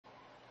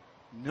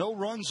No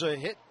runs a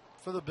hit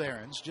for the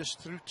Barons, just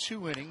through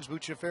 2 innings.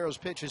 Bucciaferro's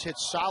pitch is hit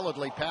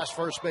solidly past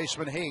first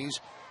baseman Hayes,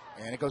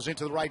 and it goes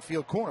into the right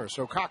field corner.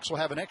 So Cox will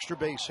have an extra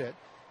base hit.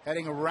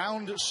 Heading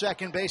around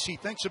second base, he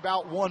thinks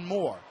about one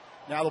more.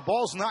 Now the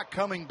ball's not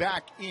coming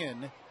back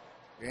in,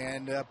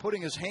 and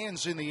putting his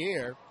hands in the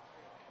air,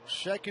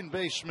 second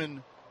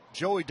baseman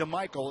Joey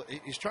DeMichael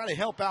is trying to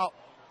help out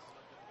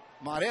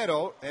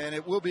Marrero, and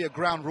it will be a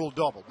ground rule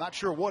double. Not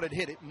sure what it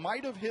hit. It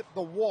might have hit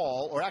the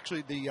wall, or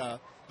actually the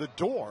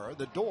door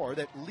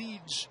that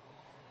leads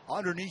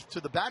underneath to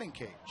the batting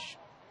cage.